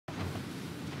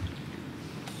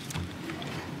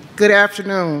Good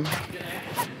afternoon.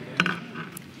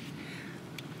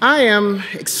 I am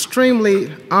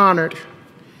extremely honored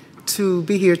to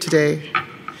be here today.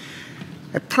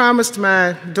 I promised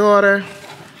my daughter,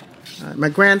 my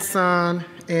grandson,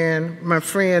 and my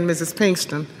friend, Mrs.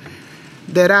 Pinkston,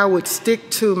 that I would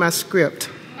stick to my script.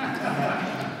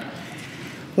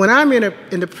 When I'm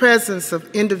in the presence of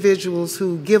individuals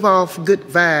who give off good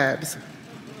vibes,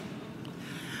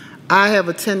 I have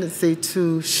a tendency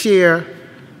to share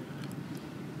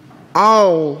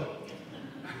all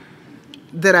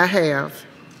that I have.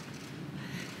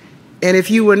 And if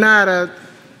you were not a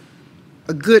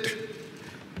good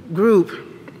group,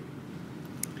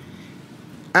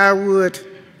 I would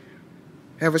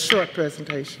have a short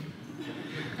presentation.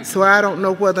 So I don't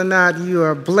know whether or not you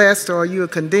are blessed or you are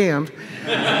condemned.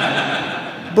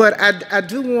 But I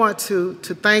do want to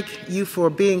thank you for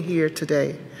being here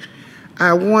today.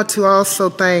 I want to also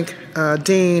thank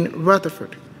Dean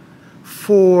Rutherford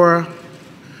for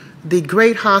the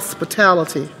great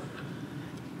hospitality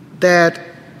that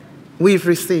we've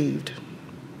received.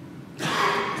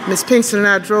 Ms. Pinkston and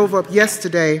I drove up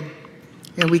yesterday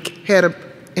and we had an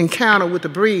encounter with the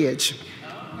bridge.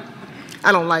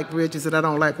 I don't like bridges and I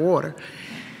don't like water.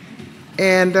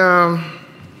 And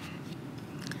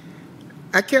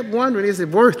I kept wondering, is it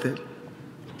worth it?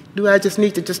 Do I just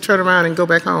need to just turn around and go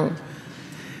back home?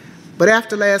 But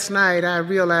after last night, I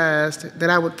realized that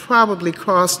I would probably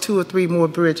cross 2 or 3 more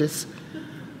bridges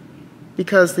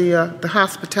because the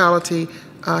hospitality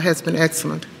has been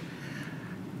excellent.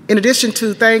 In addition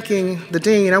to thanking the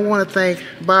dean, I want to thank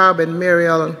Bob and Mary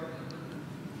Ellen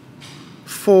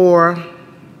for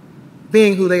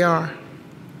being who they are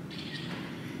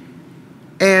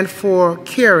and for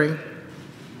caring.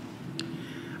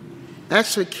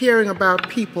 Actually, caring about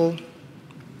people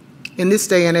in this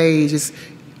day and age is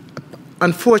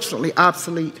unfortunately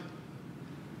obsolete,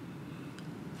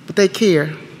 but they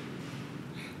care.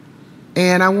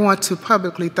 And I want to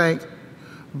publicly thank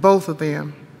both of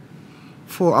them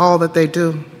for all that they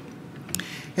do.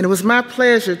 And it was my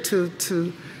pleasure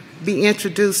to be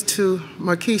introduced to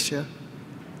Markeisha.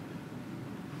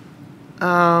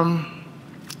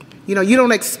 You know, you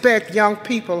don't expect young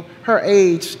people her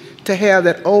age to have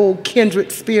that old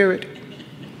kindred spirit,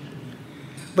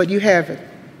 but you have it.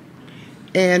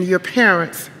 And your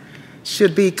parents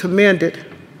should be commended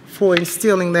for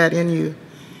instilling that in you.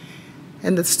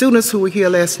 And the students who were here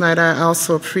last night, I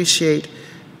also appreciate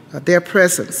their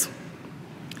presence.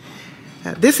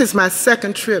 This is my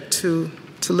second trip to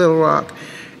Little Rock,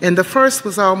 and the first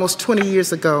was almost 20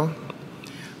 years ago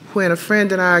when a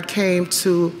friend and I came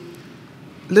to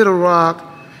Little Rock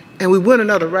and we went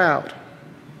another route.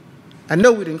 I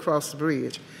know we didn't cross the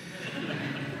bridge.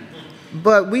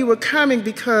 But we were coming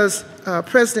because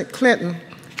President Clinton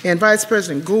and Vice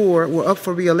President Gore were up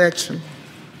for re-election.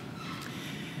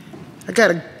 I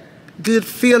got a good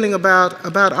feeling about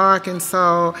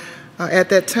Arkansas at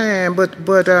that time, but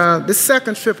the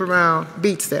second trip around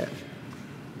beats that.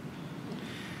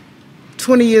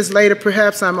 20 years later,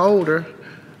 perhaps I'm older,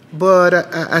 but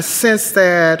I sense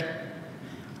that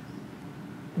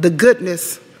the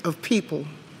goodness of people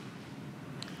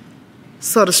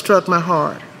sort of struck my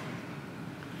heart.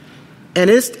 And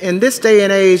it's in this day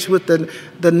and age with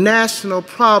the national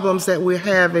problems that we're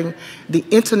having, the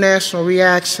international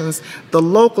reactions, the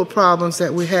local problems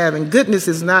that we're having, goodness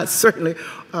is not certainly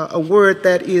a word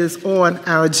that is on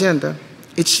our agenda.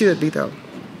 It should be, though.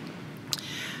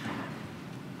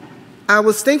 I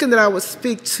was thinking that I would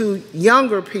speak to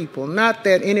younger people, not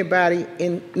that everybody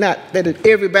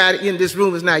in this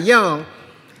room is not young,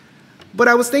 but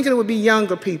I was thinking it would be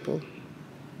younger people.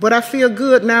 But I feel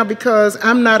good now because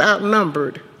I'm not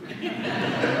outnumbered.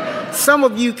 Some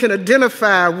of you can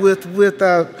identify with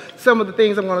some of the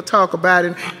things I'm going to talk about,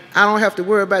 and I don't have to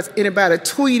worry about anybody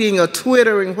tweeting or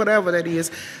twittering, whatever that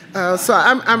is. So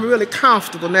I'm really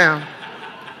comfortable now.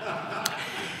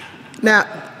 Now,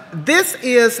 this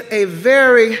is a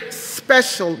very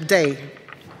special day.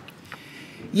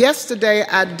 Yesterday,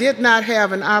 I did not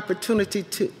have an opportunity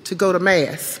to go to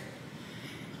Mass.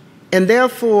 And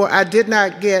therefore, I did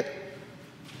not get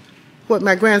what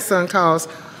my grandson calls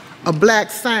a black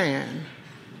sign.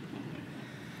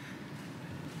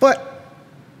 But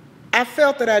I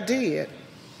felt that I did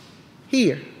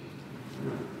here.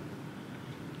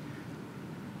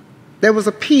 There was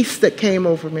a peace that came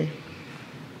over me.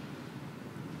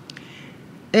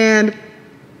 And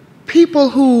people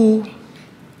who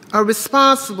are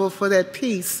responsible for that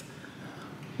peace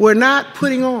were not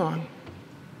putting on.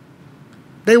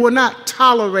 They were not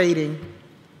tolerating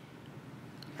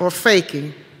or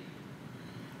faking.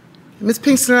 Ms.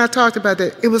 Pinkston and I talked about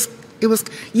that. It was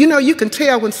you know, you can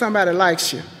tell when somebody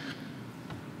likes you.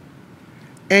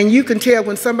 And you can tell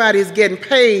when somebody is getting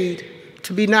paid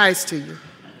to be nice to you.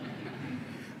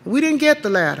 We didn't get the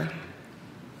latter.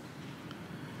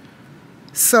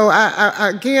 So I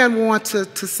again want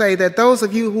to say that those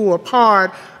of you who are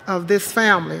part of this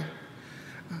family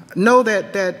know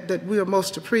that we are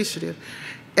most appreciative.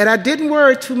 And I didn't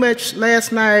worry too much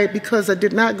last night because I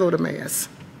did not go to Mass.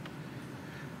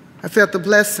 I felt the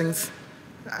blessings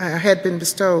I had been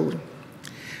bestowed.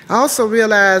 I also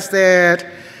realized that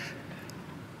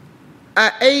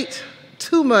I ate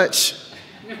too much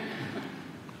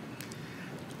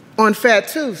on Fat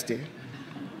Tuesday.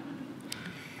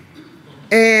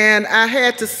 And I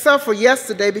had to suffer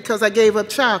yesterday because I gave up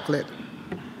chocolate.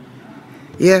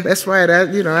 Yeah, that's right.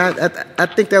 I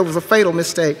think that was a fatal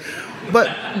mistake.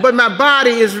 But my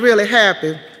body is really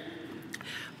happy.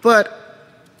 But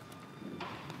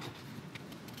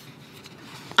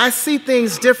I see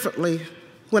things differently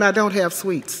when I don't have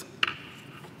sweets.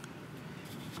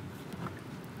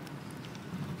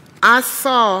 I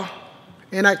saw,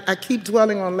 and I keep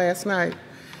dwelling on last night,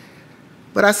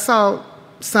 but I saw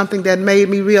something that made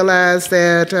me realize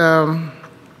that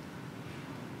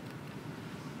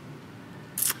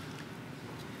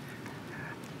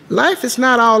life is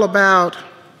not all about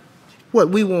what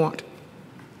we want.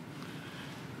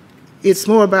 It's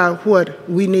more about what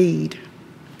we need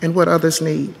and what others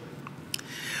need.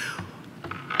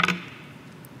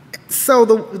 So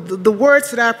the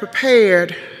words that I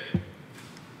prepared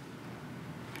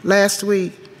last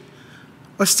week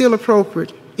are still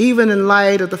appropriate, even in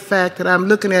light of the fact that I'm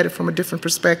looking at it from a different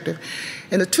perspective.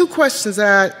 And the two questions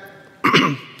I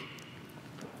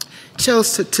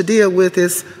chose to deal with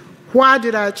is, why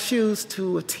did I choose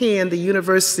to attend the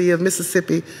University of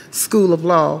Mississippi School of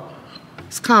Law?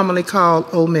 It's commonly called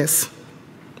Ole Miss.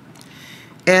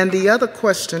 And the other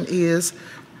question is,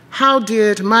 how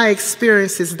did my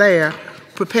experiences there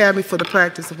prepare me for the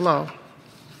practice of law?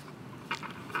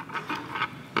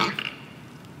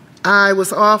 I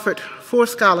was offered 4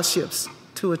 scholarships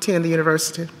to attend the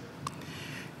university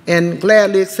and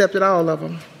gladly accepted all of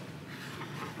them.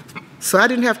 So I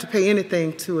didn't have to pay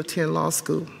anything to attend law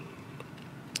school.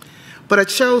 But I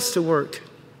chose to work.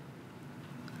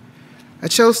 I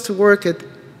chose to work at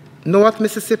North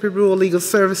Mississippi Rural Legal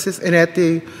Services and at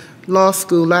the law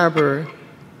school library,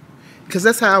 because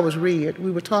that's how I was reared.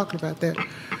 We were talking about that.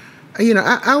 You know,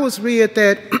 I was reared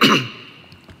that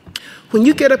when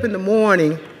you get up in the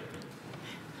morning,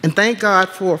 and thank God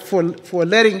for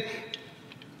letting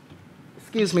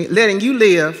you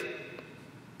live,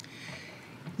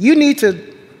 you need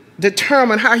to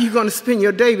determine how you're going to spend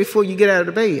your day before you get out of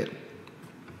the bed.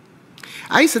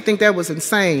 I used to think that was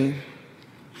insane.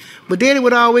 But Daddy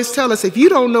would always tell us, if you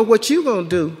don't know what you're going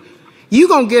to do, you're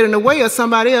going to get in the way of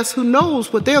somebody else who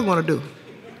knows what they're going to do.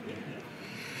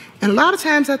 And a lot of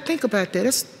times I think about that.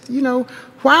 It's, you know,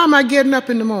 why am I getting up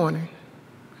in the morning?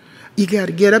 You got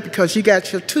to get up because you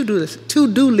got your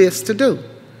to-do list to do.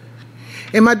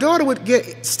 And my daughter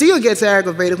still gets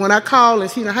aggravated when I call and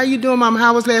she, how you doing, Mama?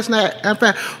 How was last night? I'm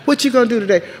fine. What you going to do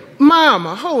today?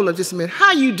 Mama, hold up just a minute.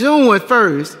 How you doing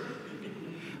first?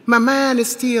 My mind is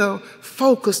still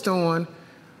focused on,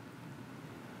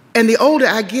 and the older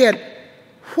I get,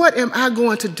 what am I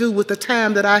going to do with the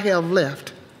time that I have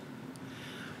left?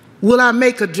 Will I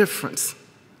make a difference?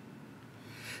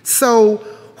 So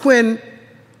when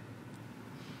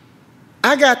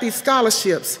I got these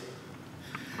scholarships,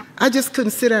 I just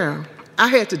couldn't sit down. I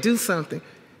had to do something.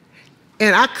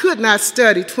 And I could not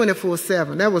study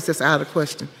 24/7. That was just out of the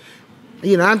question.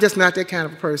 You know, I'm just not that kind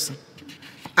of a person.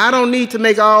 I don't need to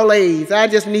make all A's. I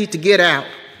just need to get out.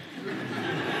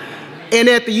 And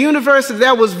at the university,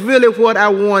 that was really what I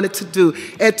wanted to do.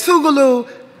 At Tougaloo,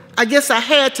 I guess I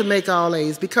had to make all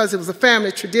A's because it was a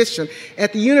family tradition.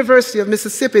 At the University of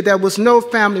Mississippi, there was no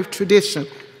family tradition.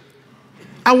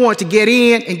 I wanted to get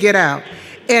in and get out.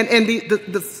 And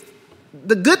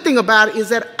the good thing about it is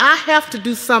that I have to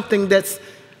do something that's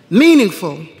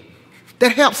meaningful,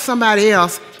 that helps somebody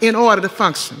else in order to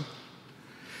function.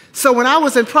 So when I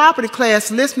was in property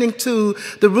class listening to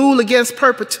the rule against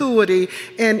perpetuity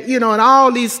and, you know, and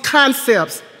all these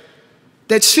concepts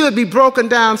that should be broken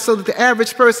down so that the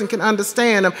average person can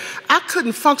understand them, I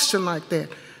couldn't function like that.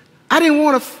 I didn't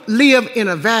want to live in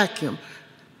a vacuum.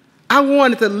 I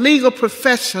wanted the legal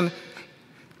profession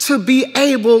to be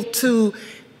able to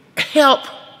help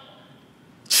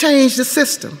change the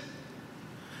system.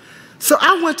 So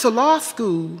I went to law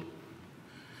school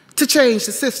to change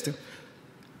the system.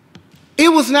 It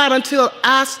was not until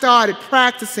I started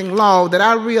practicing law that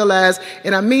I realized,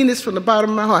 and I mean this from the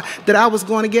bottom of my heart, that I was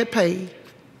going to get paid.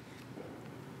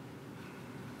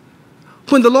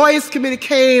 When the Lawyers Committee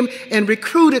came and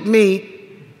recruited me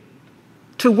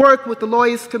to work with the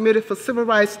Lawyers Committee for Civil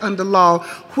Rights Under Law,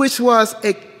 which was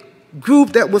a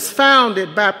group that was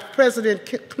founded by President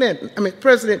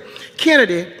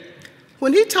Kennedy,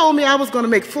 when he told me I was going to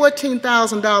make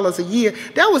 $14,000 a year,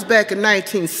 that was back in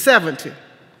 1970.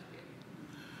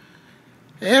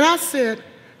 And I said,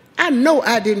 I know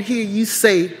I didn't hear you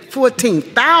say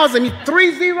 14,000,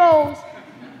 3 zeros.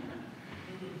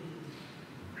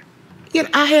 Yet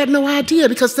I had no idea,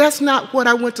 because that's not what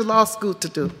I went to law school to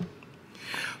do.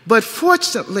 But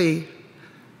fortunately,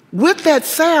 with that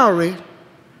salary,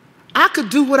 I could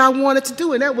do what I wanted to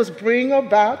do, and that was bring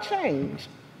about change.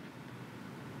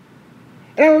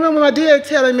 And I remember my dad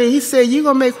telling me, he said, "You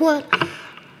gonna make what?"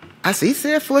 I said, he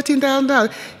said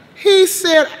 $14,000. He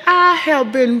said, "I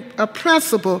have been a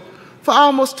principal for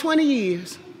almost 20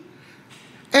 years,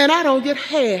 and I don't get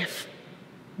half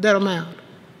that amount."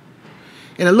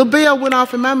 And a little bell went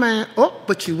off in my mind, oh,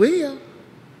 but you will.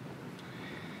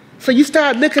 So you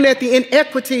start looking at the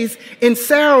inequities in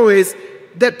salaries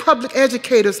that public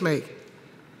educators make.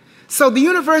 So the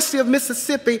University of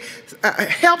Mississippi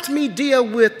helped me deal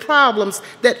with problems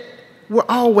that were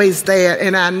always there,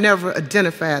 and I never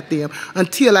identified them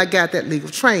until I got that legal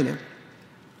training.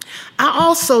 I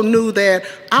also knew that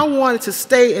I wanted to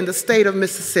stay in the state of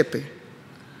Mississippi.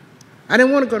 I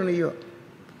didn't want to go to New York.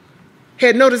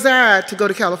 Had no desire to go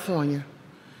to California,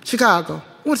 Chicago.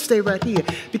 I wanted to stay right here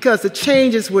because the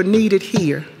changes were needed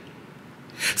here.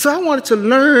 So I wanted to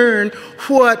learn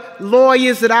what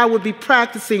lawyers that I would be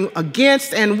practicing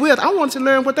against and with, I wanted to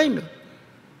learn what they knew.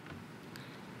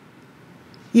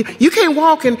 You can't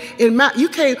walk you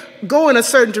can't go in a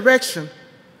certain direction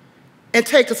and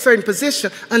take a certain position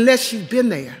unless you've been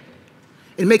there.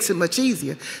 It makes it much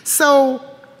easier. So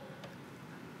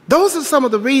those are some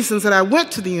of the reasons that I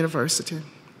went to the university.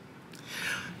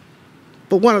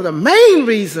 But one of the main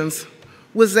reasons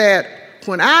was that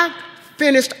when I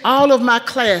finished all of my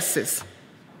classes,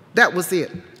 that was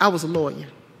it. I was a lawyer.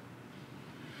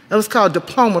 That was called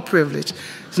diploma privilege.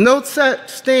 There's no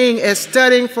such thing as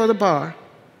studying for the bar.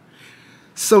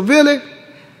 So really,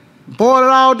 boil it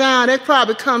all down, that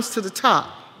probably comes to the top.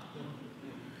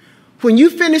 When you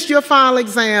finish your final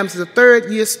exams as a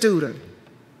third-year student,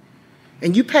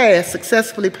 and you pass,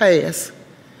 successfully pass,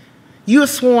 you are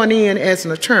sworn in as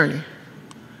an attorney.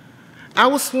 I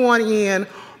was sworn in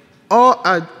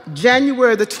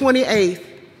January the 28th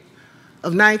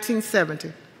of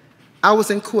 1970. I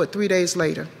was in court 3 days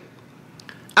later.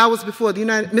 I was before the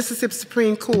Mississippi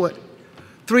Supreme Court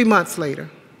 3 months later.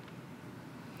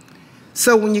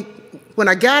 So when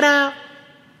I got out,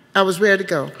 I was ready to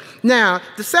go. Now,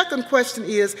 the second question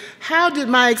is, how did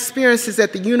my experiences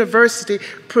at the university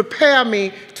prepare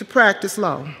me to practice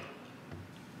law?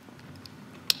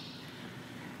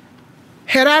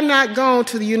 Had I not gone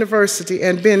to the university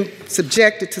and been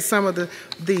subjected to some of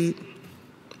the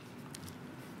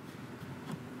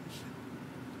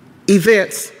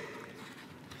events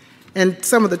and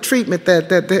some of the treatment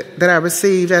that I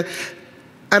received,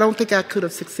 I don't think I could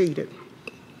have succeeded.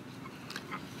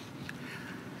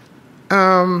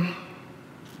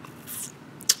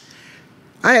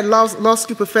 I had a law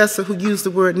school professor who used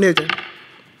the word nigger,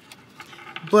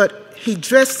 but he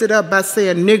dressed it up by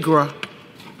saying Negro.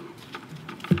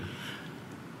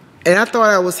 And I thought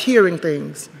I was hearing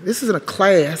things. This isn't a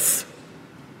class.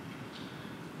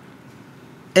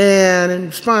 And in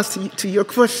response to your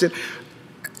question,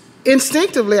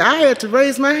 instinctively, I had to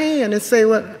raise my hand and say,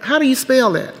 well, how do you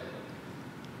spell that?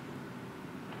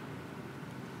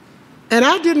 And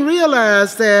I didn't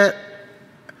realize that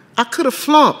I could have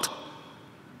flunked.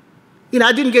 You know,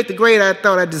 I didn't get the grade I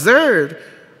thought I deserved,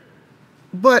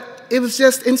 but it was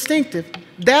just instinctive.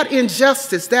 That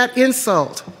injustice, that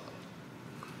insult,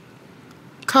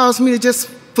 caused me to just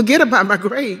forget about my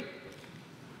grade.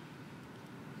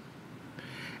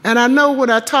 And I know when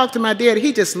I talked to my dad,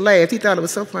 he just laughed. He thought it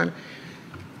was so funny.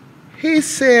 He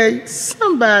said,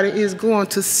 somebody is going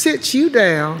to sit you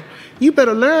down. You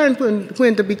better learn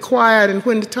when to be quiet and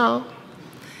when to talk.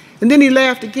 And then he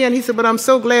laughed again. He said, but I'm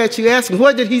so glad you asked him.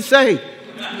 What did he say?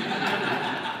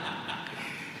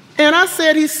 And I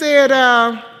said, he said,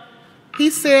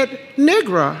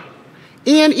 Negro,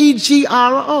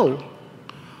 N-E-G-R-O.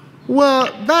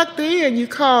 Well, back then you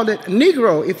called it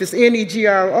Negro if it's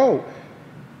N-E-G-R-O.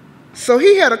 So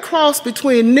he had a cross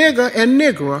between nigger and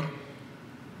Negro.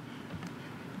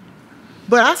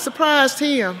 But I surprised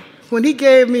him when he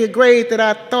gave me a grade that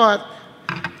I thought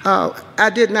I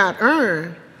did not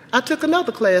earn. I took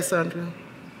another class under him.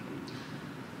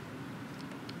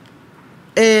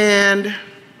 And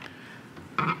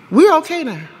we're okay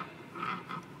now.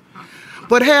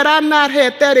 But had I not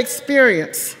had that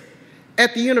experience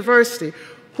at the university,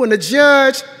 when the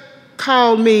judge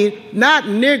called me not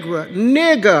nigger,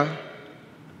 nigger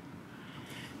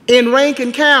in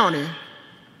Rankin County,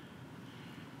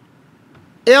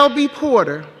 L.B.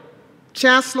 Porter,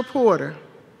 Chancellor Porter,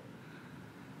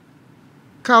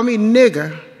 called me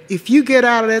nigger. If you get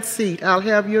out of that seat, I'll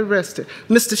have you arrested.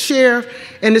 Mr. Sheriff,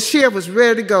 and the sheriff was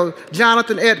ready to go,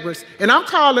 Jonathan Edwards. And I'm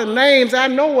calling names, I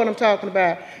know what I'm talking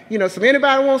about. You know, so if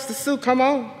anybody wants to sue, come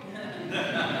on.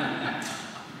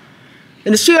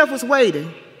 And the sheriff was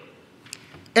waiting.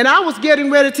 And I was getting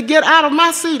ready to get out of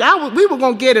my seat. We were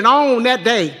going to get it on that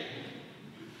day.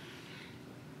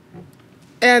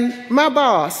 And my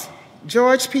boss,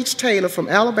 George Peach Taylor from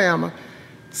Alabama,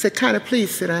 said, "Connie,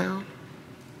 please sit down."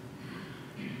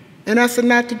 And I said,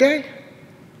 "Not today.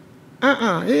 You ain't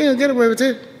gonna get away with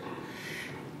it."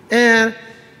 And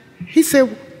he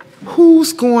said,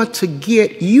 "Who's going to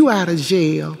get you out of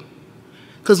jail?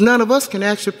 Because none of us can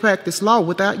actually practice law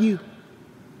without you."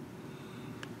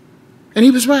 And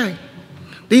he was right.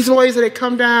 These lawyers that had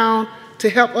come down to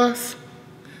help us,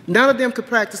 none of them could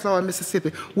practice law in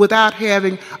Mississippi without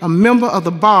having a member of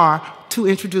the bar to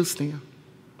introduce them.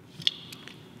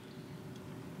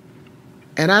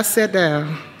 And I sat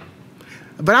down,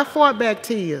 but I fought back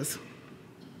tears.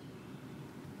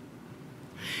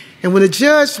 And when the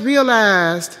judge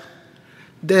realized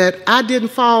that I didn't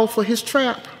fall for his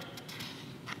trap,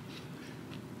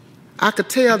 I could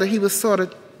tell that he was sort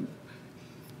of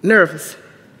nervous.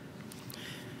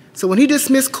 So when he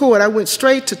dismissed court, I went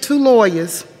straight to two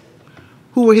lawyers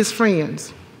who were his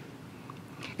friends.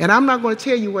 And I'm not going to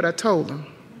tell you what I told them.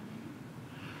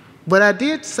 But I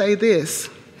did say this: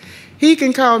 he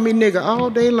can call me nigger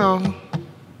all day long,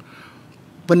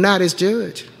 but not as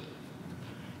judge.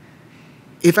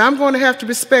 If I'm going to have to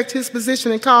respect his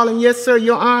position and call him, "Yes, sir,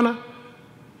 Your Honor,"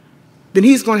 then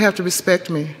he's going to have to respect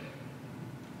me.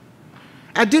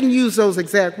 I didn't use those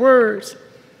exact words.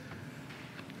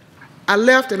 I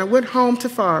left and I went home to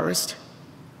Forest,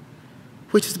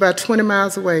 which is about 20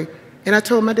 miles away, and I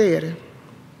told my daddy.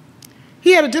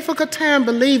 He had a difficult time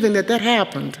believing that that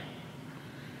happened.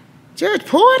 "Judge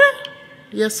Porter?"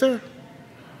 "Yes, sir."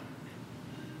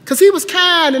 Because he was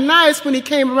kind and nice when he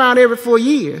came around every 4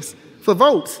 years for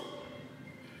votes.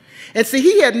 And see,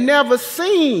 he had never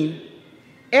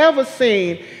ever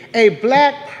seen a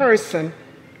black person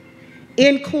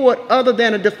in court other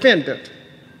than a defendant.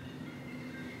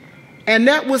 And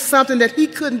that was something that he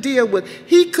couldn't deal with.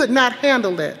 He could not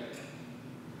handle that.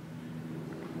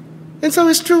 And so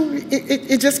it's true,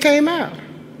 it just came out.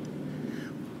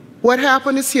 What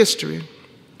happened is history.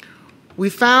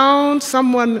 We found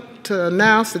someone to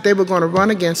announce that they were going to run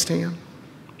against him.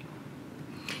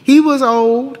 He was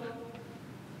old,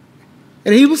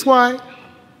 and he was white,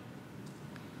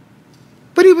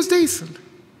 but he was decent.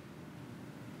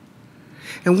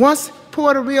 And once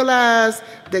Porter realized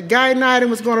that Guy Knighton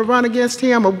was going to run against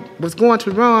him, or was going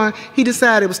to run, he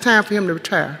decided it was time for him to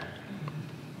retire.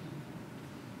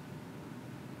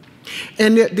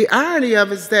 And the irony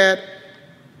of it is that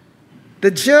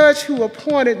the judge who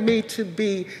appointed me to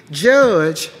be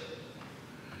judge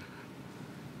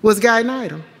was Guy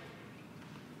Knighton,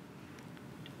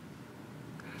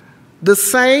 the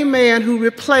same man who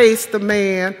replaced the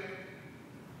man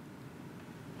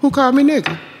who called me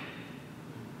nigger.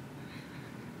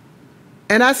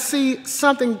 And I see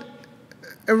something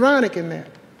ironic in that.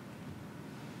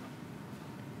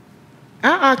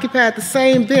 I occupied the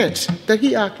same bench that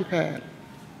he occupied.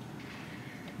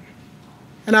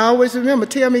 And I always remember,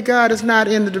 tell me God is not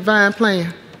in the divine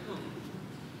plan.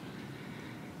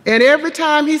 And every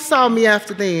time he saw me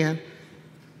after then,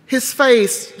 his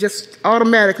face just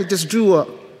automatically just drew up.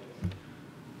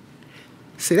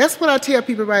 See, that's what I tell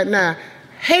people right now.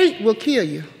 Hate will kill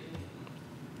you.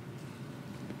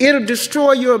 It'll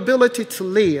destroy your ability to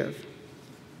live.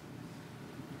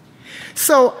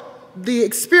 So the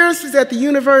experiences at the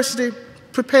university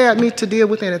prepared me to deal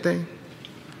with anything.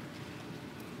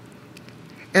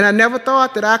 And I never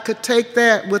thought that I could take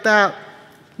that without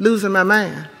losing my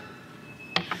mind.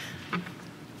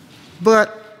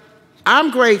 But I'm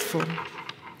grateful,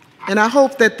 and I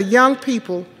hope that the young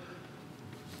people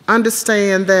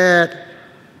understand that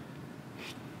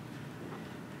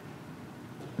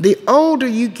the older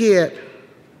you get,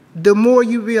 the more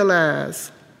you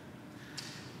realize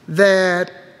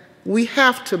that we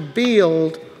have to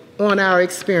build on our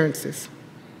experiences.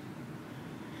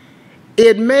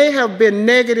 It may have been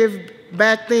negative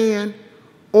back then,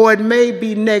 or it may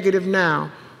be negative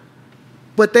now,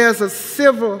 but there's a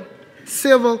silver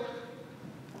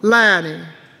lining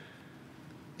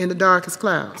in the darkest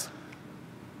clouds.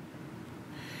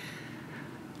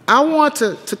 I want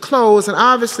to close, and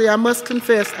obviously I must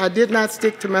confess I did not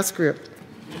stick to my script.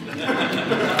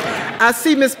 I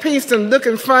see Ms. Pinkston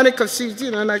looking funny because she's,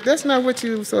 like, that's not what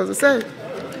you were supposed to say.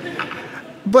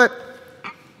 But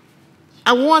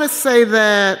I want to say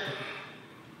that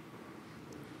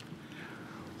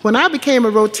when I became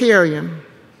a Rotarian,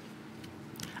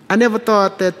 I never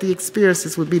thought that the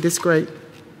experiences would be this great.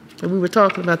 And we were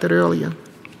talking about that earlier.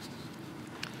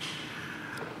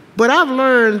 But I've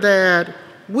learned that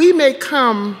we may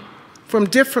come from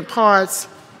different parts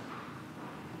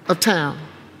of town.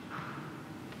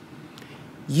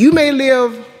 You may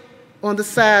live on the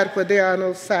side where there are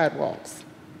no sidewalks.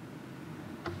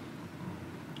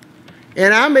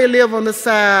 And I may live on the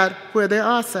side where there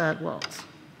are sidewalks.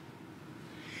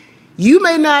 You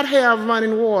may not have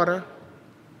running water,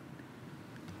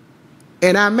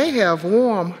 and I may have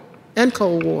warm and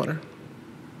cold water.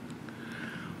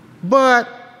 But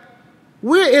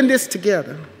we're in this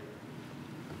together.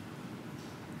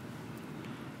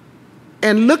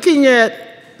 And looking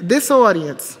at this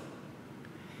audience,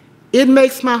 it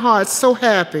makes my heart so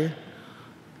happy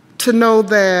to know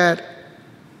that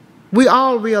we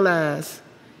all realize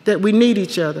that we need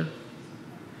each other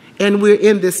and we're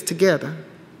in this together.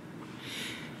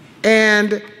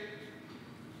 And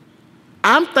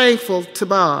I'm thankful to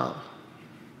Bob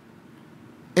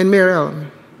and Mary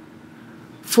Ellen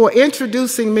for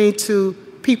introducing me to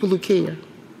people who care.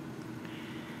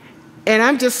 And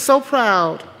I'm just so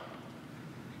proud,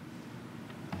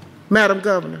 Madam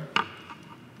Governor,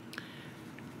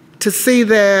 to see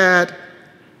that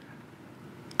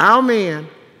our men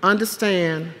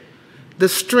understand the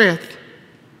strength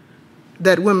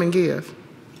that women give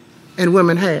and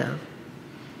women have.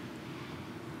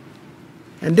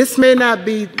 And this may not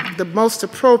be the most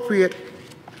appropriate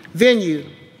venue,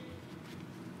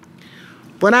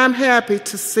 but I'm happy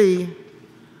to see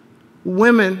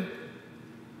women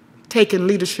taking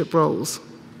leadership roles.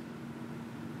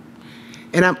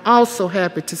 And I'm also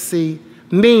happy to see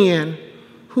men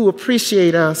who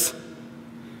appreciate us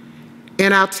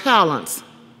and our talents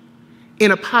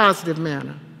in a positive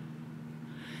manner,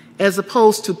 as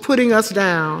opposed to putting us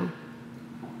down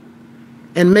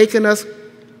and making us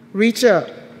reach up.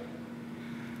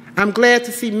 I'm glad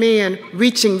to see men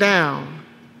reaching down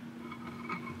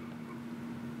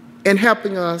and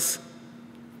helping us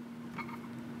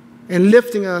and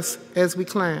lifting us as we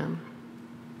climb.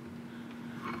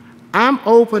 I'm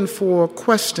open for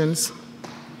questions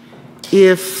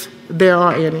if there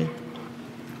are any.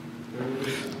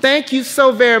 Thank you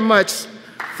so very much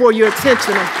for your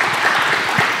attention.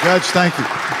 Judge, thank you.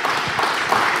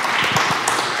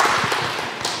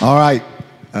 All right.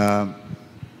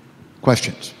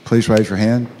 Questions? Please raise your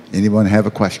hand. Anyone have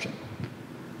a question?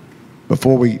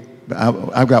 Before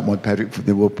I've got one, Patrick,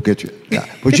 then we'll get you. Yeah.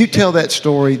 Would you tell that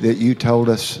story that you told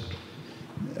us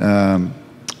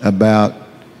about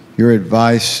your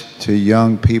advice to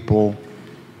young people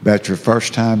about your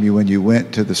first time when you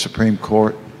went to the Supreme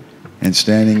Court and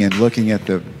standing and looking at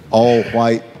the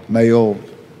all-white male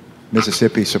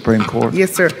Mississippi Supreme Court?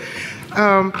 Yes, sir.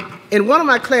 In one of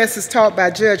my classes taught by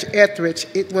Judge Etheridge,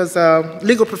 it was a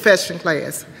legal profession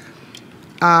class.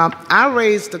 I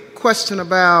raised a question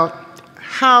about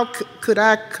how could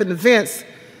I convince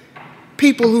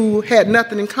people who had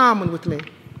nothing in common with me,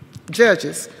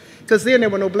 judges, because then there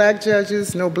were no black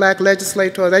judges, no black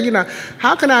legislators.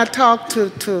 How can I talk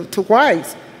to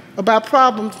whites about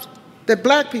problems that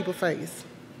black people face?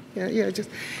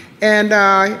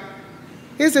 And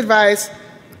his advice,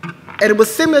 and it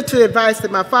was similar to the advice that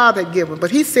my father had given,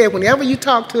 but he said, whenever you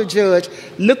talk to a judge,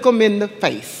 look them in the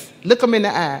face, look them in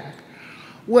the eye.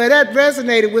 Well, that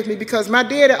resonated with me because my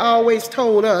daddy always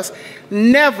told us,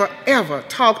 never, ever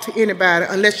talk to anybody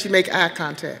unless you make eye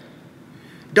contact.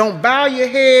 Don't bow your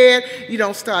head, you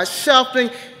don't start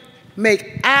shuffling.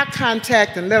 Make eye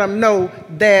contact and let them know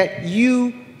that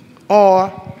you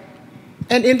are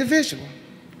an individual.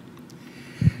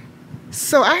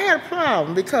 So I had a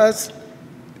problem because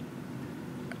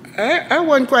I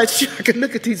wasn't quite sure I could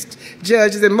look at these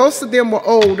judges, and most of them were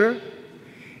older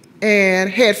and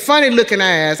had funny-looking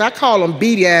eyes. I call them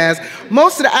beady eyes.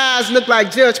 Most of the eyes looked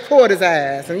like Judge Porter's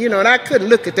eyes, and I couldn't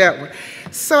look at that one.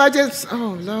 So I just,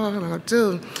 oh, Lord, what am I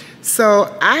doing?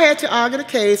 So I had to argue the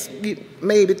case,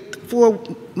 maybe 4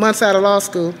 months out of law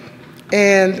school,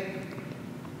 and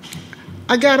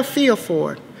I got a feel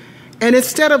for it. And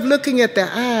instead of looking at their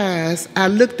eyes, I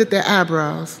looked at their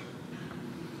eyebrows.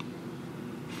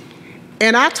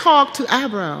 And I talked to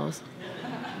eyebrows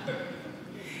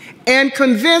and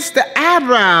convinced the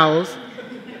eyebrows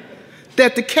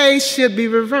that the case should be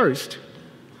reversed.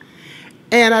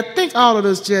 And I think all of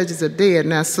those judges are dead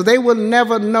now, so they will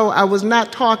never know I was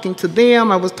not talking to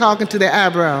them, I was talking to their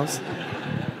eyebrows.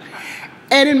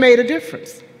 And it made a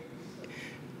difference.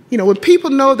 You know, when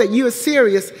people know that you are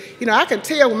serious, you know, I can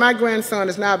tell when my grandson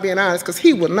is not being honest because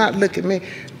he will not look at me.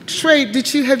 Trey,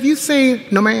 have you seen?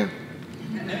 No, ma'am.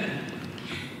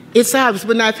 It's obvious,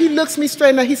 but now if he looks me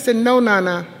straight now, he said, no,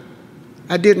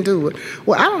 I didn't do it.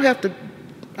 Well, I don't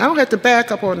have to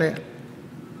back up on that.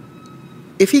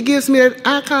 If he gives me that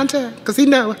eye contact, because he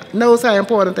knows how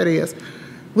important that is,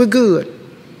 we're good.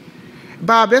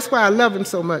 Bob, that's why I love him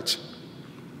so much.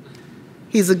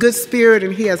 He's a good spirit,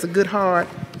 and he has a good heart,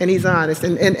 and he's honest.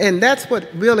 And that's what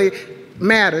really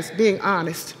matters, being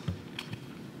honest.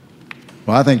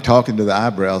 Well, I think talking to the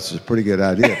eyebrows is a pretty good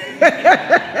idea.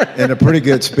 And a pretty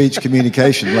good speech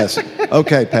communication lesson.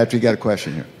 Okay, Patrick, you got a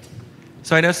question here.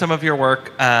 So I know some of your work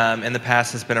in the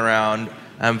past has been around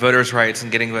voters' rights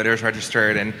and getting voters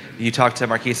registered, and you talked to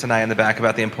Marquise and I in the back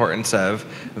about the importance of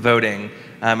voting.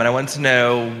 And I wanted to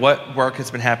know what work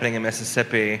has been happening in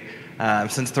Mississippi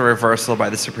since the reversal by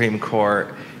the Supreme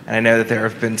Court. And I know that there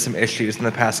have been some issues in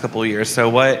the past couple of years. So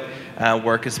what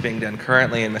work is being done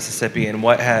currently in Mississippi, and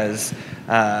what has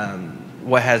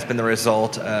been the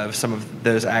result of some of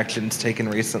those actions taken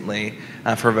recently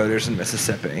for voters in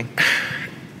Mississippi?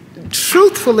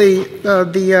 Truthfully,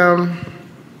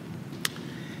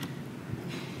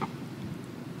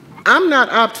 I'm not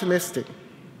optimistic.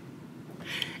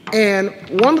 And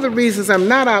one of the reasons I'm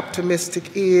not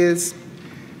optimistic is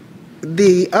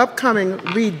the upcoming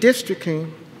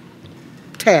redistricting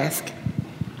task.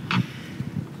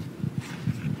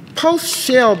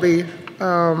 Post-Shelby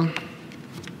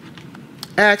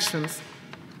actions,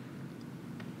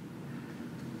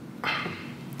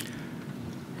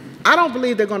 I don't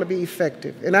believe they're going to be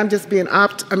effective. And I'm just being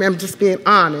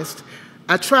honest.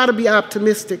 I try to be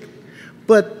optimistic,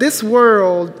 but this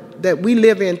world that we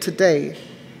live in today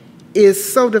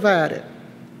is so divided.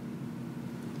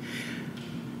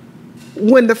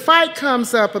 When the fight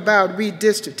comes up about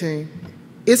redistricting,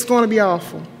 it's going to be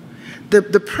awful.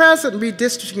 The present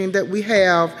redistricting that we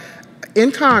have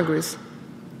in Congress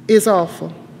is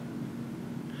awful.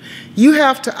 You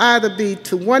have to either be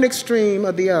to one extreme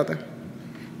or the other.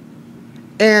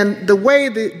 And the way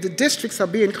the districts are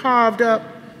being carved up,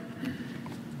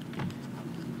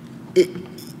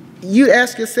 you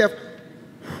ask yourself,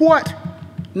 what,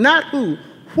 not who,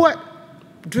 what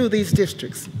drew these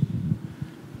districts?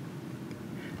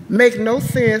 Make no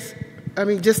sense. I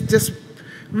mean, just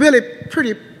really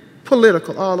pretty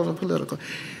political, all of them political.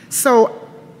 So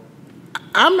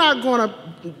I'm not going to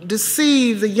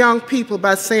deceive the young people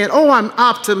by saying, oh, I'm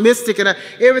optimistic and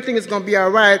everything is going to be all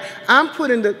right. I'm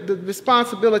putting the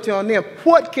responsibility on them.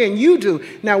 What can you do?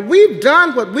 Now, we've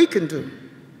done what we can do.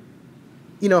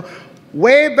 You know,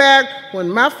 way back when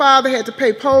my father had to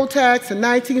pay poll tax in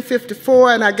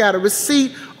 1954 and I got a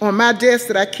receipt on my desk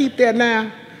that I keep there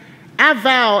now, I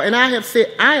vow and I have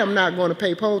said I am not going to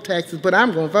pay poll taxes, but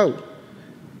I'm going to vote.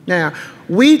 Now,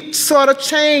 we sort of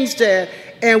changed that,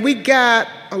 and we got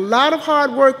a lot of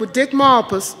hard work with Dick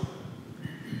Malpas,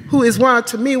 who is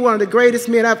to me, one of the greatest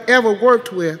men I've ever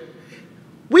worked with.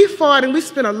 We fought and we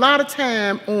spent a lot of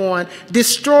time on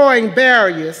destroying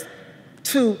barriers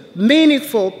to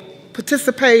meaningful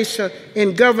participation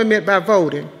in government by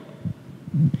voting.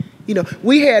 You know,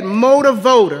 we had motor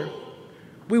voter.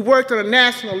 We worked on a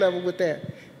national level with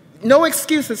that. No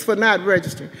excuses for not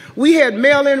registering. We had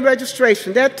mail-in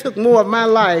registration. That took more of my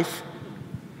life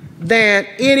than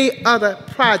any other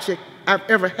project I've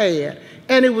ever had,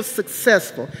 and it was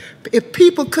successful. If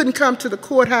people couldn't come to the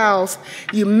courthouse,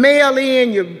 you mail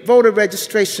in your voter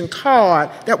registration card.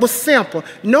 That was simple.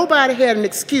 Nobody had an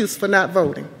excuse for not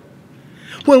voting.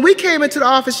 When we came into the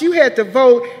office, you had to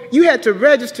vote, you had to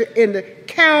register in the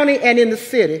county and in the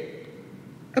city.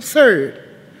 Absurd.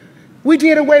 We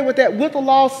did away with that with a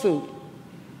lawsuit.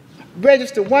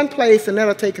 Register one place and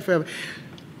that'll take it forever.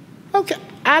 Okay,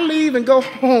 I leave and go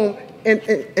home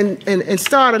and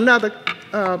start another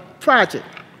project.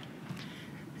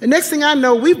 The next thing I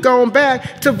know, we've gone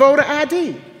back to voter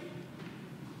ID.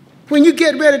 When you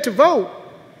get ready to vote,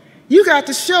 you got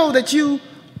to show that you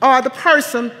are the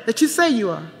person that you say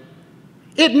you are.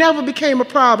 It never became a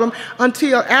problem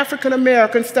until African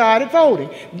Americans started voting.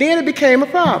 Then it became a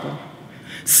problem.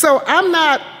 So I'm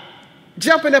not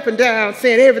jumping up and down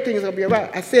saying everything is going to be all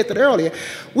right. I said that earlier.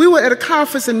 We were at a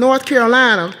conference in North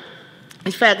Carolina,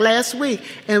 in fact, last week,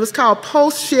 and it was called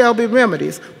Post-Shelby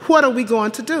Remedies. What are we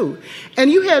going to do?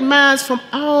 And you had minds from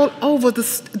all over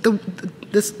the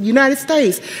United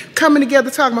States coming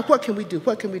together talking about what can we do,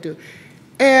 what can we do?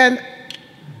 And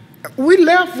we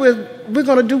left with, we're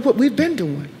going to do what we've been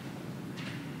doing.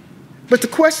 But the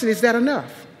question, is that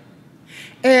enough?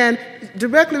 And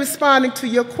directly responding to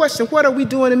your question, what are we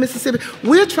doing in Mississippi?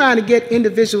 We're trying to get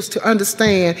individuals to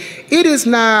understand it is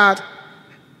not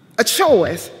a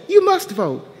choice. You must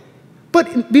vote.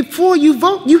 But before you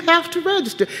vote, you have to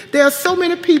register. There are so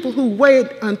many people who wait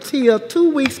until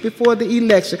 2 weeks before the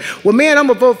election. Well, man, I'm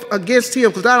going to vote against him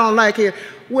because I don't like him.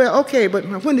 Well, okay, but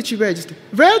when did you register?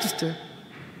 Register?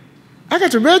 I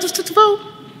got to register to vote?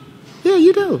 Yeah,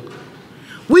 you do.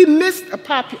 We missed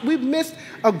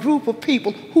a group of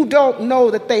people who don't know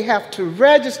that they have to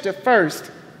register first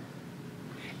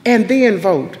and then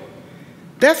vote.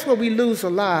 That's where we lose a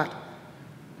lot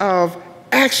of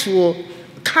actual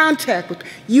contact with.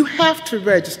 You have to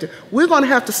register. We're going to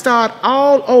have to start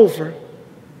all over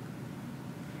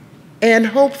and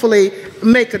hopefully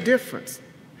make a difference.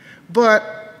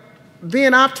 But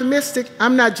being optimistic,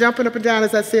 I'm not jumping up and down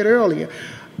as I said earlier.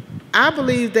 I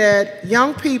believe that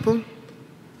young people,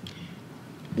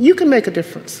 you can make a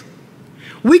difference.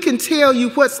 We can tell you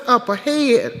what's up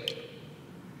ahead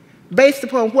based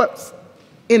upon what's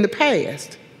in the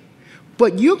past.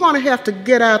 But you're going to have to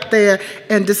get out there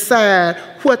and decide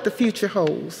what the future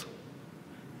holds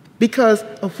because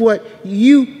of what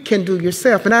you can do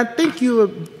yourself. And I think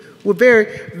you were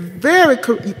very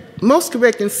most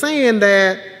correct in saying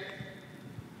that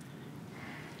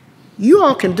you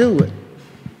all can do it.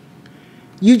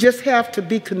 You just have to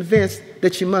be convinced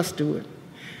that you must do it.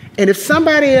 And if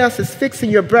somebody else is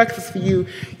fixing your breakfast for you,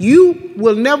 you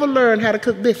will never learn how to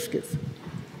cook biscuits.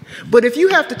 But if you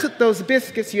have to cook those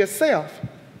biscuits yourself,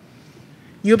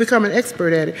 you'll become an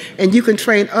expert at it, and you can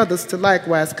train others to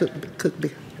likewise cook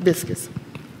biscuits.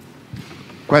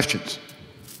 Questions?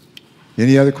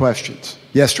 Any other questions?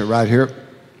 Yes, sir, right here.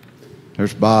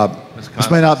 There's Bob.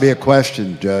 This may not be a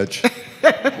question, Judge.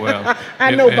 Well,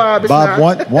 I know Bob is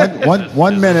Bob, not.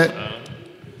 one minute.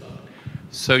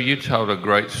 So you told a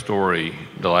great story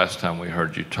the last time we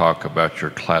heard you talk about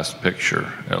your class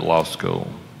picture at law school.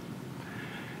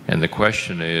 And the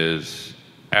question is,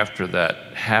 after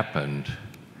that happened,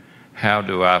 how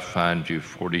do I find you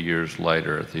 40 years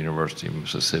later at the University of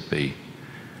Mississippi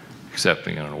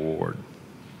accepting an award?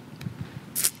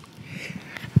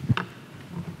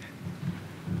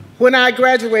 When I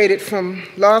graduated from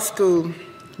law school,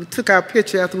 we took our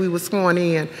picture after we were sworn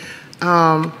in.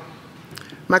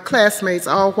 My classmates,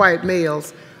 all white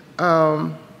males,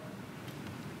 were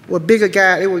bigger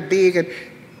guys. They were big, and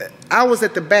I was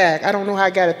at the back. I don't know how I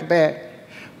got at the back,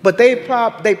 but they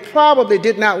probably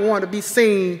did not want to be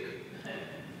seen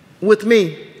with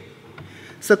me.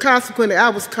 So consequently, I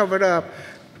was covered up.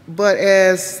 But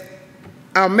as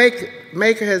our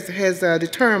maker has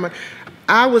determined,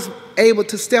 I was able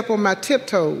to step on my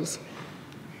tiptoes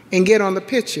and get on the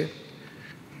picture,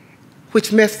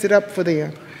 which messed it up for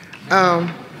them.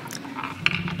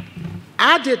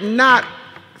 I did not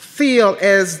feel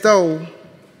as though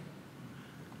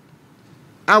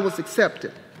I was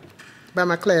accepted by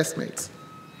my classmates.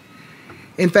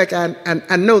 In fact, I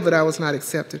know that I was not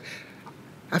accepted.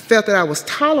 I felt that I was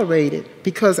tolerated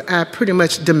because I pretty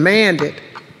much demanded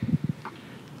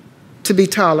to be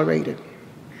tolerated.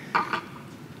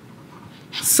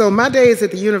 So my days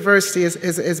at the university,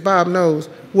 as Bob knows,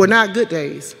 were not good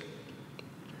days.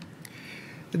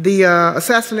 The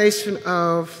assassination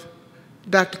of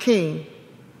Dr. King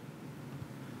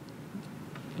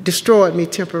destroyed me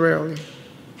temporarily.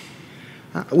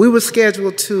 We were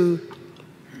scheduled to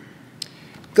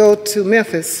go to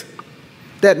Memphis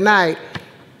that night,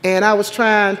 and I was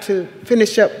trying to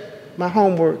finish up my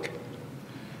homework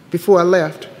before I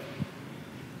left.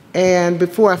 And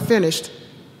before I finished,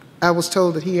 I was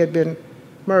told that he had been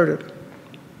murdered.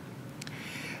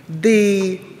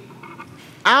 The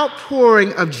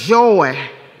outpouring of joy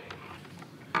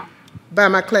by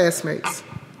my classmates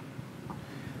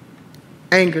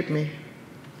angered me.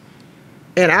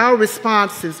 And our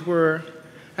responses were,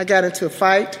 I got into a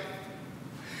fight.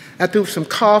 I threw some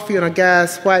coffee on a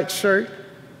guy's white shirt.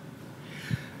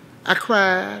 I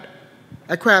cried.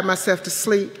 I cried myself to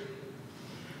sleep.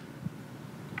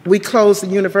 We closed the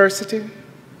university.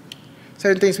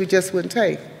 Certain things we just wouldn't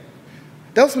take.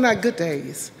 Those were not good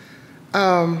days.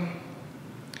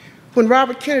 When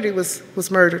Robert Kennedy was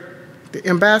murdered, the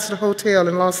Ambassador Hotel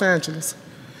in Los Angeles,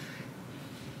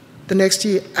 the next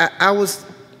year,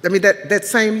 that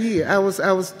same year, I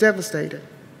was devastated.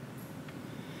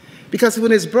 Because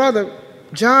when his brother,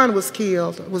 John, was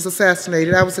killed, was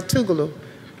assassinated, I was at Tougaloo,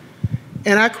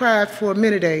 and I cried for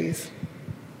many days.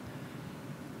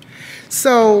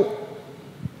 So,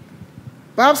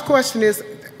 Bob's question is,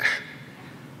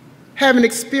 having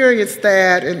experienced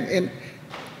that and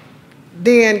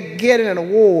then getting an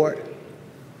award,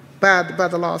 by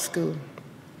the law school.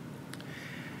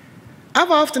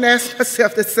 I've often asked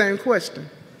myself the same question,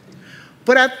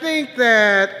 but I think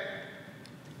that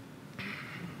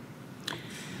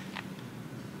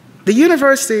the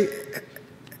university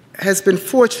has been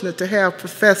fortunate to have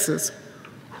professors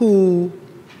who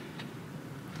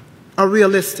are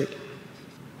realistic.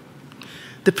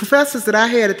 The professors that I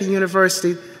had at the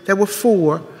university, there were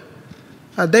 4,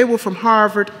 they were from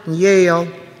Harvard, Yale,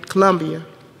 Columbia,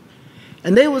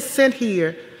 and they were sent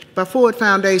here by Ford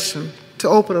Foundation to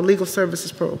open a legal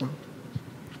services program.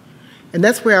 And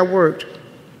that's where I worked.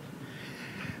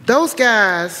 Those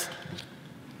guys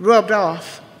rubbed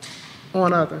off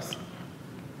on others.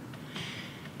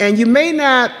 And you may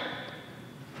not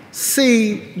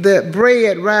see the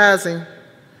bread rising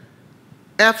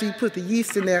after you put the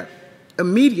yeast in there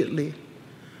immediately,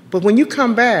 but when you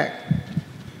come back,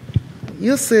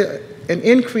 you'll see an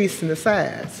increase in the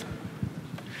size.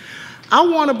 I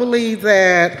want to believe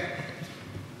that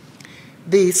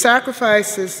the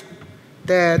sacrifices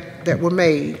that were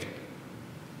made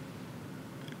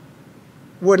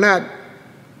were not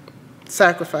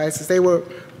sacrifices. They were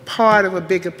part of a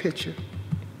bigger picture.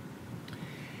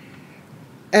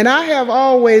 And I have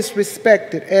always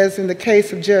respected, as in the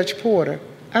case of Judge Porter,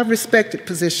 I've respected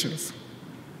positions.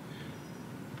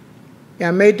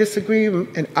 I may disagree,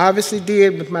 and obviously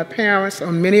did, with my parents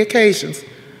on many occasions,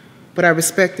 but I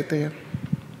respected them.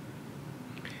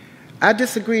 I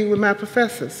disagreed with my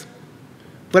professors,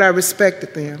 but I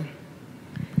respected them.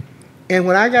 And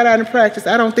when I got out in practice,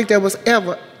 I don't think there was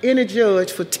ever any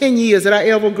judge for 10 years that I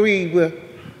ever agreed with,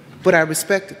 but I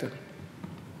respected them.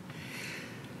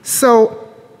 So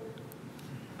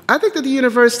I think that the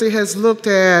university has looked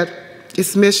at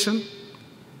its mission,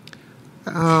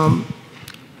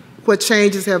 what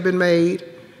changes have been made,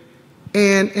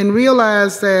 and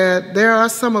realized that there are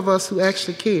some of us who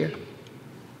actually care.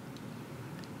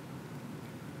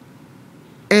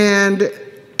 And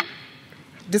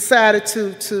decided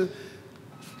to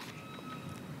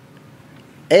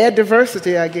add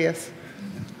diversity, I guess.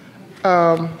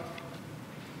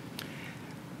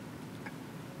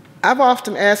 I've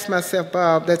often asked myself,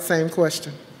 Bob, that same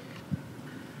question.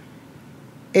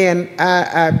 And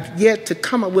I've yet to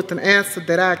come up with an answer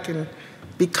that I can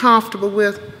be comfortable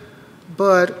with,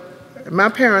 but my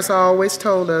parents always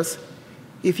told us,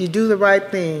 if you do the right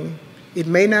thing, it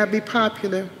may not be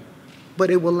popular, but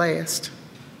it will last.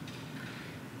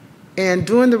 And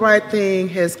doing the right thing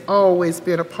has always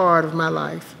been a part of my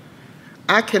life.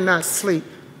 I cannot sleep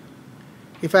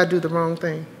if I do the wrong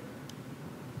thing.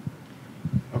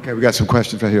 Okay, we got some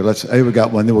questions right here. We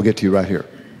got one, then we'll get to you right here.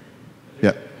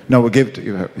 Yeah. No, we'll give it to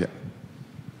you. Yeah.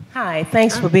 Hi,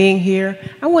 thanks for being here.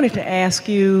 I wanted to ask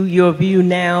you your view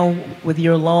now with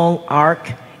your long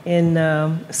arc in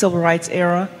civil rights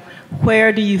era.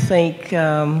 Where do you think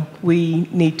we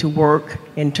need to work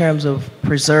in terms of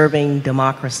preserving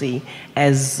democracy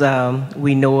as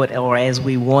we know it or as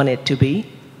we want it to be?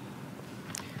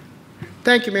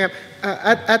 Thank you, ma'am.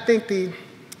 I think the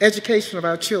education of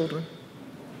our children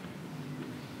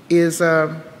is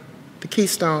the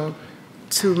keystone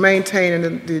to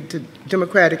maintaining the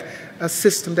democratic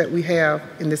system that we have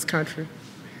in this country.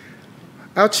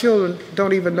 Our children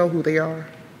don't even know who they are.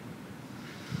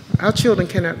 Our children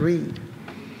cannot read.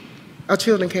 Our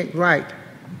children can't write.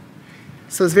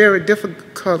 So it's very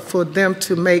difficult for them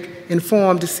to make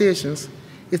informed decisions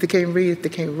if they can't read, if they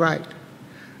can't write.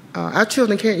 Our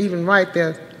children can't even write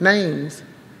their names.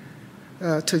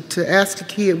 To ask a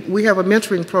kid, we have a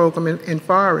mentoring program in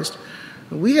Forest.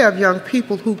 We have young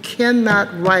people who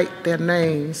cannot write their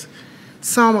names.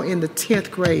 Some are in the 10th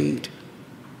grade.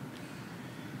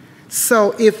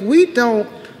 So if we don't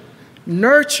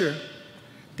nurture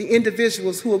the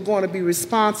individuals who are going to be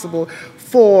responsible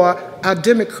for our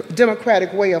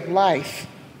democratic way of life,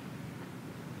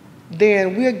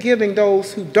 then we're giving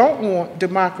those who don't want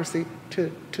democracy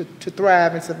to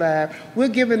thrive and survive, we're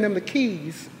giving them the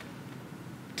keys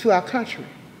to our country.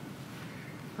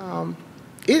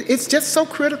 It's just so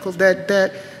critical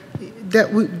that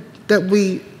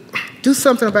we do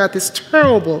something about this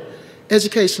terrible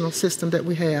educational system that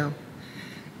we have.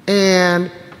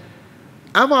 And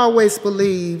I've always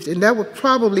believed, and that would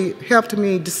probably help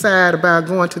me decide about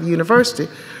going to the university,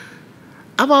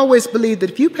 I've always believed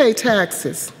that if you pay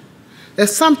taxes,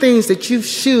 there's some things that you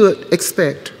should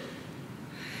expect.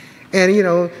 And, you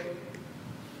know,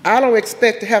 I don't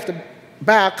expect to have to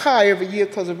buy a car every year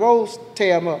because the roads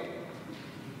tear them up.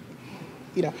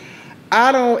 You know,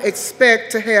 I don't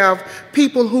expect to have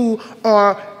people who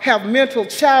have mental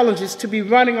challenges to be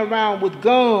running around with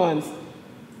guns,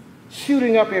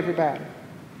 shooting up everybody.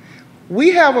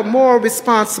 We have a moral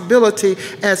responsibility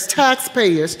as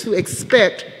taxpayers to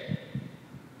expect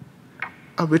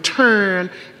a return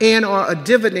and or a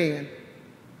dividend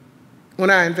on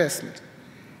our investment.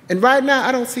 And right now,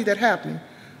 I don't see that happening.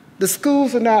 The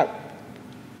schools are not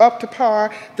up to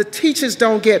par. The teachers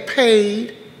don't get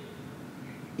paid.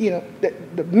 You know,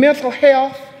 the mental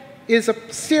health is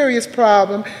a serious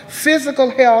problem. Physical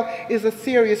health is a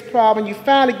serious problem. You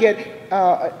finally get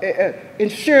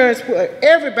insurance where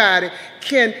everybody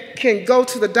can go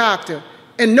to the doctor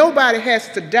and nobody has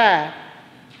to die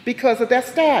because of their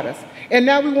status. And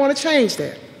now we want to change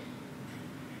that.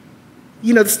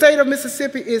 You know, the state of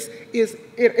Mississippi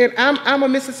and I'm a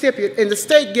Mississippian, and the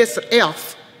state gets an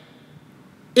F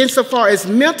insofar as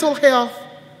mental health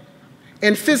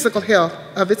and physical health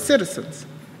of its citizens.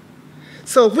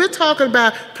 So if we're talking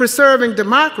about preserving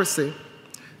democracy,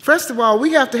 first of all,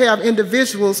 we have to have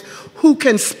individuals who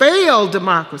can spell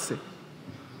democracy.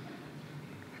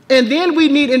 And then we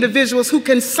need individuals who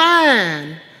can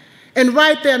sign and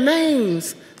write their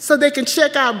names so they can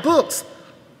check out books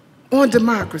on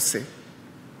democracy.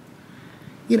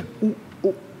 You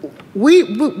know,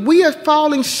 we are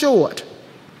falling short,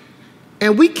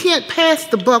 and we can't pass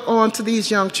the buck on to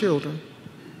these young children.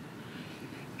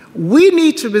 We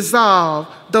need to resolve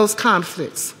those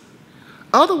conflicts.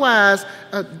 Otherwise,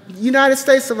 the United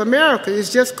States of America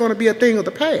is just going to be a thing of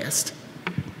the past.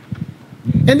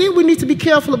 And then we need to be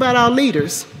careful about our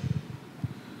leaders.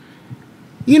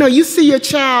 You know, you see your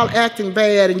child acting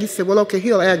bad, and you say, well, okay,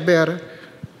 he'll act better.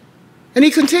 And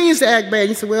he continues to act bad.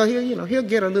 You say, well, he'll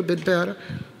get a little bit better.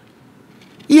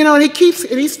 You know, and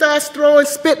he starts throwing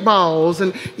spitballs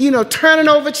and, you know, turning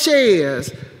over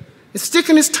chairs and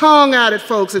sticking his tongue out at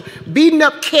folks and beating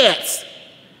up cats,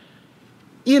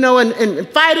 you know, and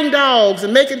fighting dogs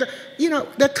and making, you know,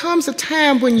 there comes a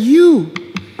time when you,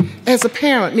 as a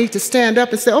parent, need to stand up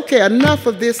and say, okay, enough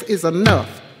of this is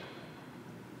enough.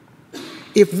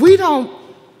 If we don't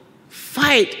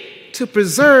fight to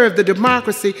preserve the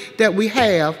democracy that we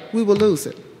have, we will lose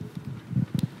it.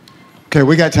 Okay,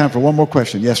 we got time for one more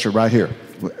question. Yes, sir, right here.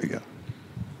 Yeah.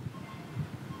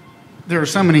 There are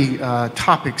so many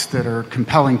topics that are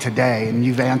compelling today, and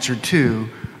you've answered two,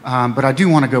 but I do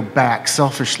want to go back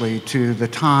selfishly to the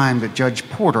time that Judge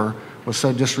Porter was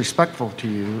so disrespectful to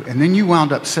you, and then you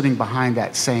wound up sitting behind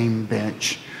that same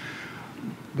bench.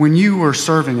 When you were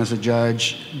serving as a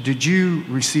judge, did you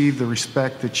receive the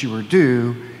respect that you were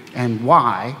due, and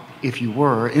why, if you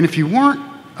were? And if you weren't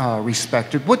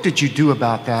respected, what did you do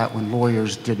about that when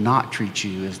lawyers did not treat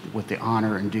you with the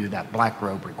honor and due that black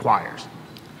robe requires?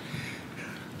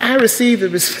 I received the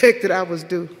respect that I was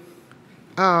due.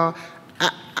 I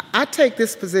take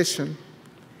this position.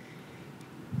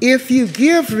 If you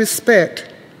give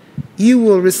respect, you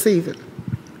will receive it.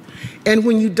 And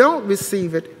when you don't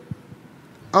receive it,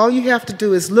 all you have to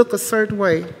do is look a certain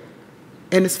way,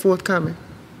 and it's forthcoming.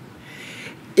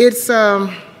 It's,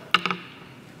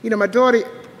 you know, my daughter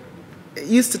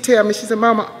used to tell me, she said,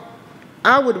 Mama,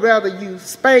 I would rather you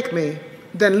spank me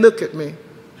than look at me.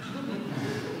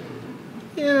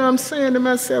 You know, I'm saying to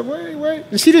myself, wait.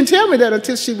 And she didn't tell me that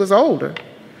until she was older.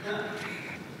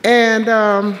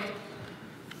 And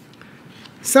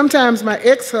sometimes my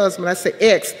ex-husband, I say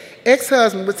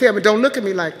ex-husband would tell me, don't look at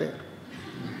me like that.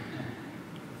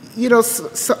 You know,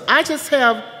 so I just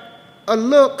have a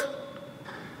look.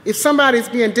 If somebody's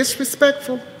being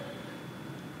disrespectful,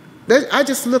 I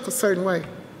just look a certain way.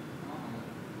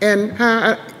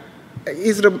 And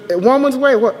is it a woman's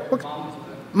way? What?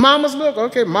 Mama's look,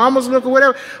 okay, mama's look or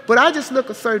whatever. But I just look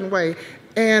a certain way.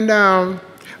 And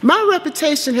my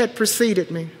reputation had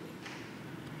preceded me.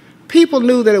 People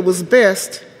knew that it was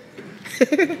best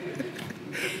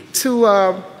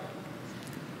to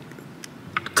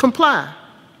comply.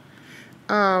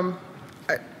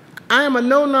 I am a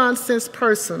no-nonsense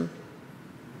person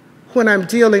when I'm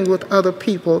dealing with other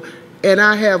people and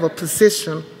I have a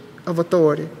position of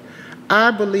authority.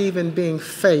 I believe in being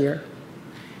fair.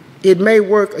 It may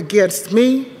work against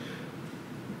me,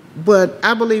 but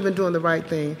I believe in doing the right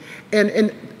thing.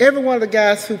 And every one of the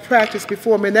guys who practiced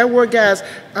before me, and there were guys,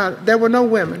 there were no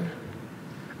women,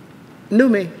 knew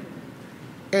me.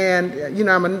 And, you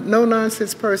know, I'm a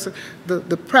no-nonsense person.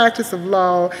 The practice of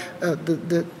law,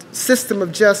 the system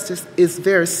of justice is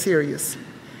very serious.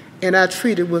 And I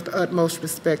treat it with utmost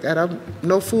respect.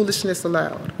 No foolishness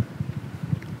allowed.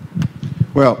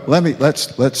 Well,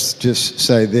 let's just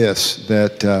say this,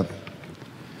 that,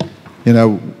 you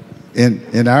know,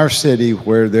 in our city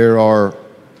where there are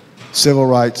civil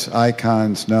rights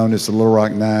icons known as the Little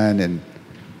Rock Nine and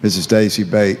Mrs. Daisy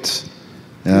Bates,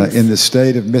 Yes. In the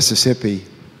state of Mississippi,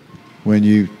 when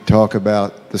you talk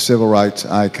about the civil rights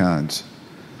icons.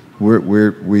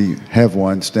 We have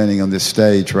one standing on this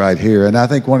stage right here. And I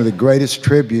think one of the greatest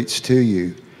tributes to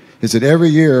you is that every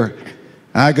year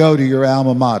I go to your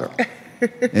alma mater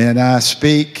and I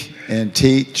speak and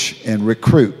teach and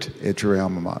recruit at your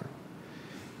alma mater.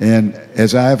 And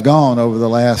as I have gone over the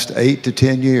last 8 to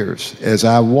 10 years, as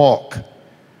I walk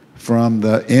from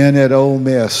the inn at Ole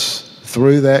Miss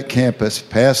through that campus,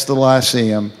 past the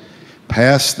Lyceum,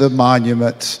 past the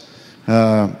monuments,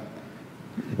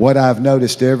 what I've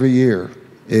noticed every year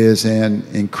is an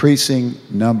increasing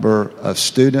number of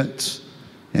students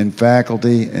and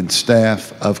faculty and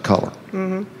staff of color.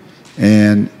 Mm-hmm.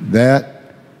 And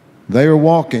that they are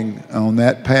walking on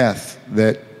that path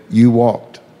that you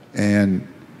walked. And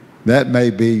that may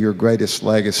be your greatest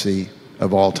legacy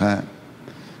of all time.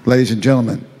 Ladies and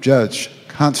gentlemen, Judge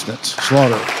Constance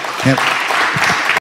Slaughter-Harvey.